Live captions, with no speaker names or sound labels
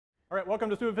All right, welcome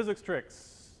to Stupid Physics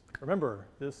Tricks. Remember,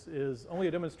 this is only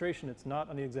a demonstration. It's not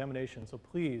on the examination, so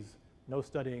please, no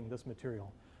studying this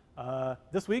material.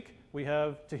 This week, we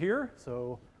have Tahir,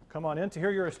 so come on in.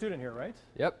 Tahir, you're a student here, right?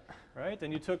 Yep. Right,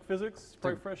 and you took physics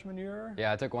probably freshman year?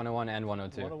 Yeah, I took 101 and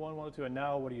 102. 101, 102, and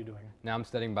now what are you doing? Now I'm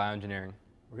studying bioengineering.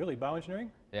 Really, bioengineering?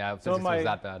 Yeah, So physics was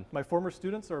that bad. my former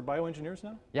students are bioengineers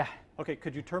now? Yeah, Okay,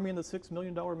 could you turn me into the $6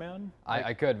 million man?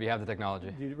 I could. We have the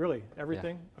technology. Really,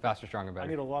 everything? Yeah. Faster, stronger, I better.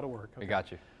 need a lot of work. We Okay.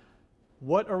 got you.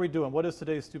 What are we doing? What is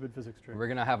today's Stupid Physics Trick? We're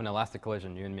going to have an elastic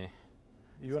collision, you and me.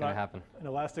 You and gonna I? happen. An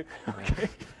elastic? Okay.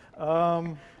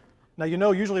 Now, you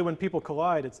know, usually when people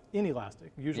collide, it's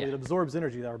inelastic. Usually it absorbs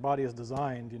energy that our body is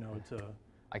designed, you know, to...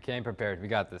 I came prepared. We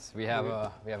got this. We have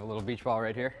a little beach ball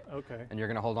right here. Okay. And you're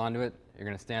going to hold on to it. You're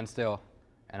going to stand still.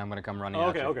 And I'm going to come running Oh, at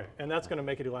okay, you. okay. And that's going to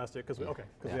make it elastic because we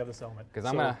have this element. Because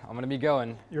I'm going to be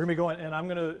going. You're going to be going, and I'm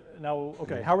going to, now,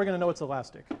 okay, how are we going to know it's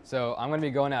elastic? So I'm going to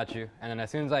be going at you. And then as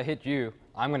soon as I hit you,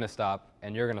 I'm going to stop.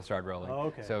 And you're going to start rolling. Oh,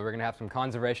 okay. So we're going to have some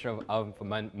conservation of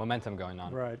momentum going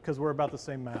on. Right, because we're about the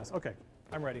same mass. Okay,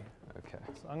 I'm ready. Okay.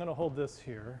 So I'm going to hold this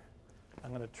here. I'm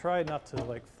going to try not to,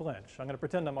 like, flinch. I'm going to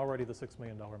pretend I'm already the $6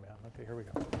 million man. Okay, here we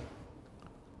go.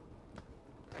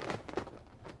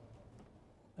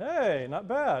 Hey, not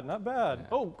bad, not bad.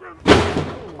 Yeah. Oh.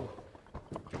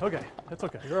 Okay, that's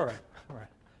okay. You're all right. All right.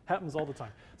 Happens all the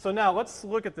time. So now let's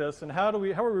look at this and how are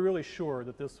we really sure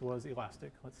that this was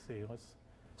elastic? Let's see. Let's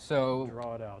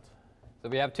draw it out. So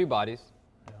we have two bodies.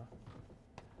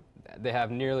 Yeah. They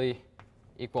have nearly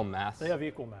equal mass. They have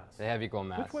equal mass. They have equal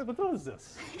mass. Which way? But what is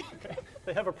this? Okay.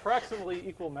 They have approximately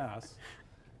equal mass.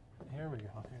 Here we go.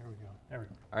 Here we go. There we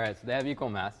go. All right. So they have equal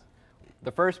mass.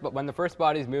 When the first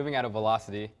body is moving at a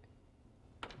velocity,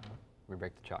 we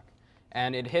break the chalk,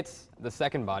 and it hits the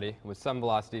second body with some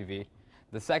velocity v,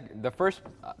 the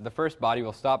first body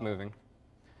will stop moving,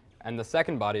 and the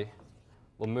second body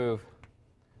will move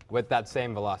with that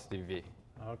same velocity v.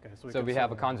 Okay. So we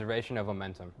have a conservation of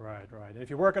momentum. Right, right. And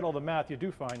if you work out all the math, you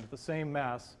do find that the same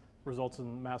mass results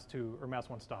in mass 2 or mass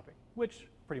 1 stopping, which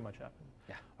pretty much happened.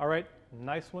 Yeah. All right.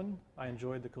 Nice one. I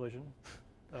enjoyed the collision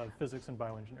of physics and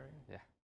bioengineering. Yeah.